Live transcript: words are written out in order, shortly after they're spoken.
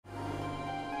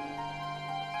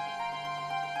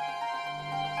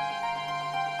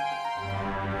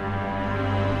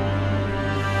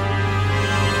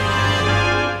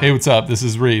Hey, what's up? This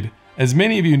is Reed. As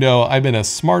many of you know, I've been a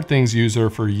SmartThings user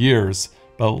for years,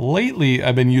 but lately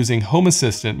I've been using Home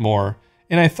Assistant more,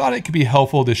 and I thought it could be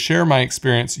helpful to share my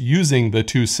experience using the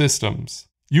two systems.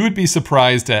 You would be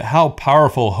surprised at how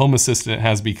powerful Home Assistant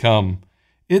has become.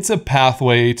 It's a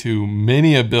pathway to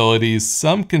many abilities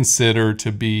some consider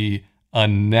to be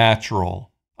unnatural.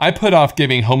 I put off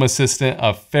giving Home Assistant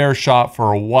a fair shot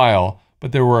for a while,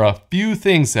 but there were a few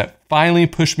things that finally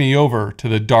pushed me over to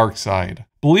the dark side.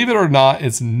 Believe it or not,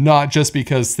 it's not just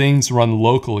because things run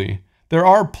locally. There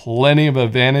are plenty of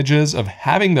advantages of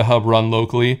having the hub run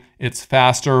locally. It's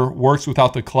faster, works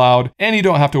without the cloud, and you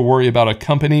don't have to worry about a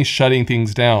company shutting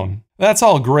things down. That's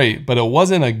all great, but it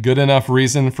wasn't a good enough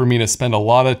reason for me to spend a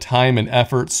lot of time and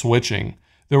effort switching.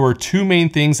 There were two main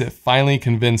things that finally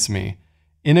convinced me: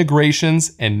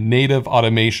 integrations and native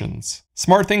automations.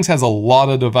 SmartThings has a lot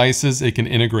of devices it can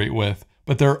integrate with,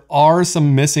 but there are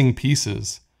some missing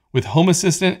pieces. With Home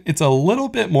Assistant, it's a little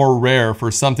bit more rare for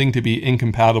something to be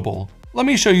incompatible. Let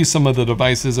me show you some of the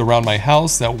devices around my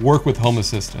house that work with Home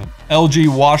Assistant. LG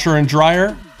washer and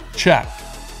dryer? Check.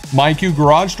 MyQ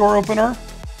garage door opener?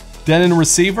 Denon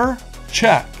receiver?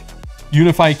 Check.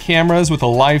 Unify cameras with a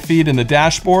live feed in the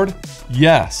dashboard?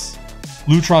 Yes.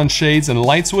 Lutron shades and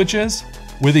light switches?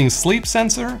 Withing sleep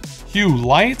sensor? Hue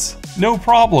lights? No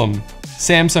problem.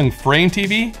 Samsung frame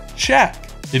TV? Check.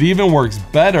 It even works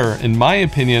better, in my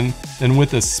opinion, than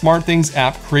with the SmartThings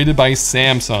app created by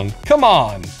Samsung. Come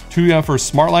on! Tuya for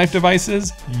smart life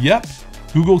devices? Yep.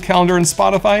 Google Calendar and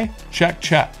Spotify? Check,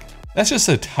 check. That's just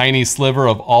a tiny sliver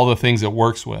of all the things it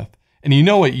works with. And you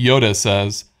know what Yoda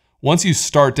says: once you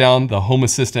start down the Home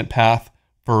Assistant path,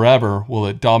 forever will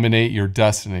it dominate your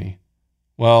destiny.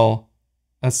 Well,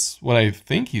 that's what I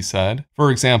think he said.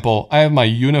 For example, I have my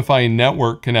Unify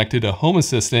network connected to Home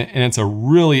Assistant, and it's a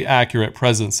really accurate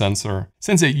presence sensor,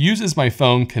 since it uses my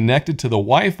phone connected to the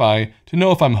Wi-Fi to know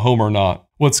if I'm home or not.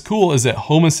 What's cool is that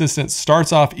Home Assistant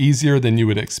starts off easier than you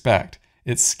would expect.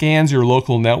 It scans your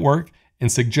local network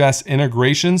and suggests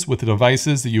integrations with the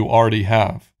devices that you already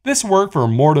have. This worked for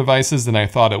more devices than I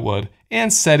thought it would,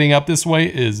 and setting up this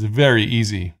way is very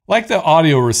easy. Like the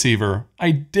audio receiver,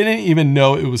 I didn't even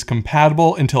know it was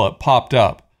compatible until it popped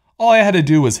up. All I had to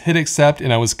do was hit accept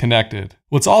and I was connected.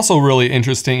 What's also really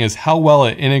interesting is how well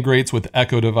it integrates with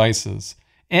Echo devices.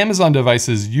 Amazon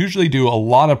devices usually do a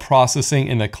lot of processing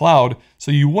in the cloud,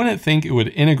 so you wouldn't think it would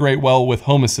integrate well with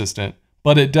Home Assistant,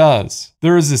 but it does.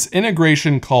 There is this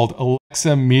integration called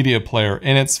Alexa Media Player,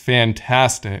 and it's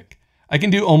fantastic. I can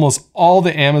do almost all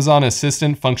the Amazon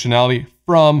Assistant functionality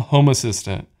from Home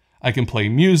Assistant. I can play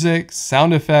music,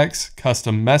 sound effects,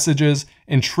 custom messages,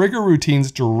 and trigger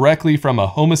routines directly from a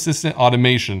Home Assistant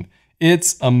automation.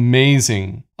 It's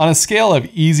amazing. On a scale of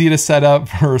easy to set up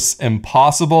versus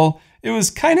impossible, it was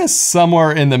kind of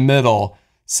somewhere in the middle,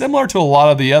 similar to a lot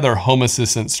of the other Home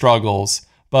Assistant struggles.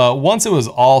 But once it was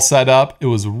all set up, it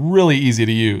was really easy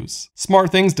to use.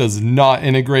 SmartThings does not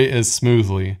integrate as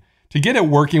smoothly. To get it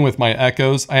working with my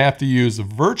Echoes, I have to use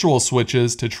virtual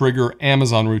switches to trigger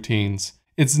Amazon routines.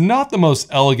 It's not the most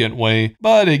elegant way,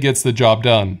 but it gets the job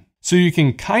done. So you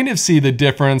can kind of see the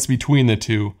difference between the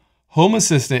two. Home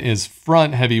Assistant is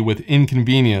front heavy with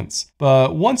inconvenience,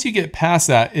 but once you get past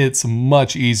that, it's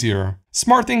much easier.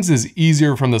 SmartThings is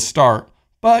easier from the start,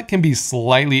 but can be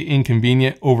slightly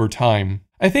inconvenient over time.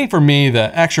 I think for me,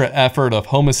 the extra effort of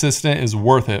Home Assistant is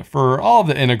worth it for all of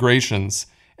the integrations.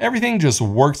 Everything just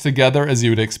works together as you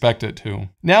would expect it to.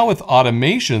 Now with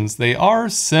automations, they are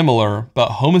similar,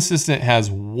 but Home Assistant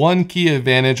has one key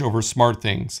advantage over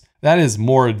SmartThings. That is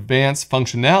more advanced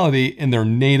functionality in their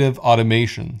native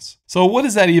automations. So what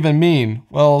does that even mean?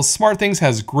 Well, SmartThings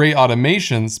has great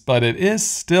automations, but it is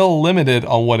still limited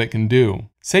on what it can do.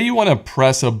 Say you want to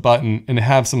press a button and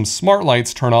have some smart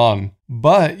lights turn on,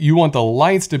 but you want the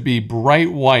lights to be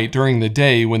bright white during the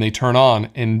day when they turn on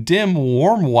and dim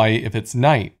warm white if it's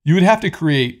night. You would have to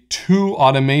create two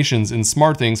automations in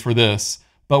SmartThings for this,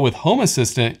 but with Home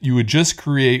Assistant, you would just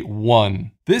create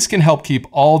one. This can help keep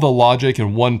all the logic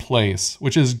in one place,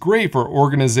 which is great for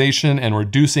organization and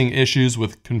reducing issues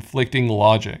with conflicting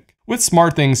logic. With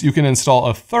SmartThings, you can install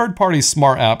a third-party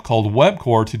smart app called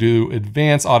WebCore to do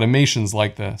advanced automations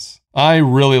like this. I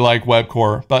really like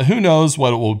WebCore, but who knows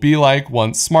what it will be like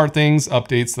once SmartThings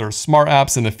updates their smart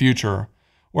apps in the future.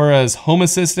 Whereas Home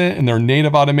Assistant and their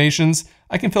native automations,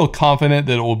 I can feel confident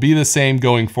that it will be the same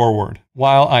going forward.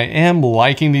 While I am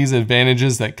liking these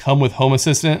advantages that come with Home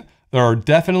Assistant, there are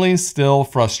definitely still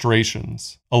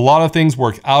frustrations. A lot of things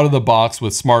work out of the box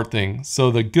with SmartThings,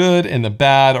 so the good and the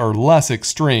bad are less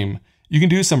extreme. You can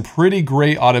do some pretty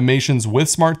great automations with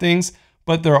SmartThings,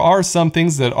 but there are some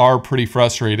things that are pretty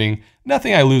frustrating.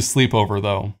 Nothing I lose sleep over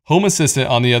though. Home Assistant,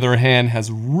 on the other hand,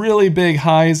 has really big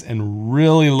highs and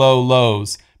really low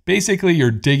lows. Basically,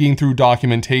 you're digging through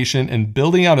documentation and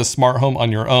building out a smart home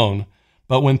on your own.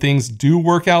 But when things do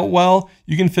work out well,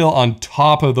 you can feel on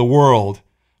top of the world.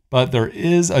 But there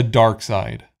is a dark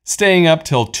side. Staying up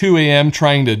till 2 a.m.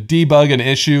 trying to debug an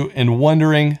issue and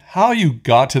wondering how you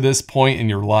got to this point in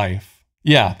your life.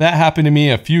 Yeah, that happened to me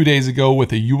a few days ago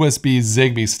with a USB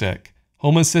Zigbee stick.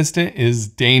 Home Assistant is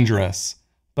dangerous,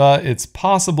 but it's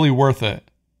possibly worth it.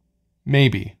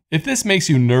 Maybe. If this makes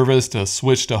you nervous to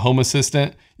switch to Home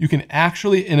Assistant, you can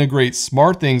actually integrate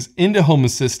SmartThings into Home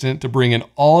Assistant to bring in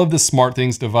all of the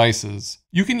SmartThings devices.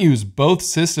 You can use both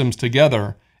systems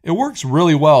together. It works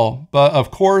really well, but of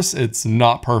course it's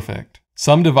not perfect.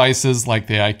 Some devices like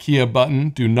the IKEA button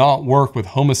do not work with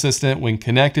Home Assistant when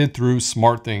connected through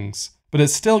SmartThings, but it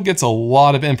still gets a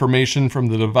lot of information from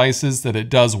the devices that it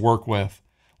does work with,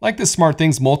 like the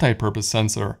SmartThings multi-purpose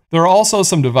sensor. There are also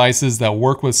some devices that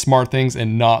work with SmartThings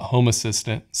and not Home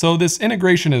Assistant, so this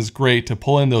integration is great to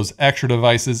pull in those extra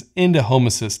devices into Home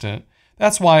Assistant.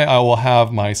 That's why I will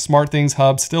have my SmartThings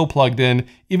hub still plugged in,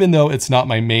 even though it's not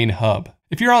my main hub.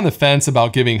 If you're on the fence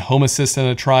about giving Home Assistant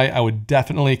a try, I would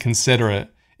definitely consider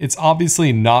it. It's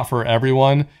obviously not for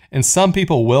everyone, and some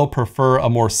people will prefer a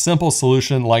more simple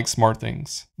solution like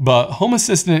SmartThings. But Home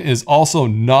Assistant is also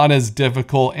not as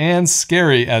difficult and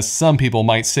scary as some people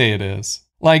might say it is.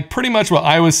 Like pretty much what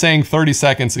I was saying 30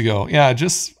 seconds ago. Yeah,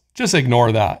 just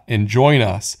ignore that and join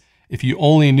us. If you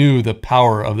only knew the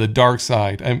power of the dark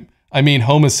side, I mean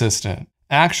Home Assistant.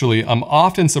 Actually, I'm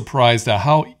often surprised at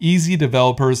how easy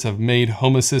developers have made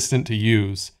Home Assistant to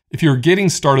use. If you're getting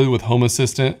started with Home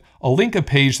Assistant, I'll link a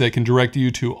page that can direct you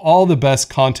to all the best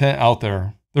content out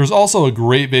there. There's also a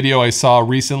great video I saw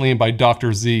recently by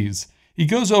Dr. Z's. He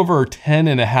goes over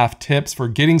 10.5 tips for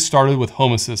getting started with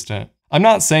Home Assistant. I'm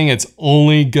not saying it's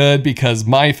only good because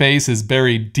my face is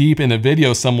buried deep in a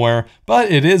video somewhere,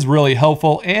 but it is really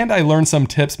helpful and I learned some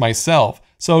tips myself.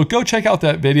 So go check out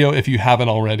that video if you haven't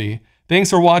already. Thanks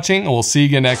for watching, and we'll see you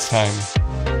again next time.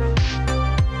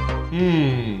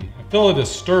 I feel a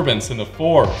disturbance in the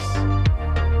force.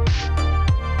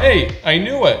 Hey, I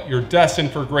knew it. You're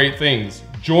destined for great things.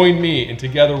 Join me, and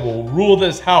together we'll rule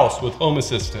this house with Home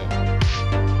Assistant.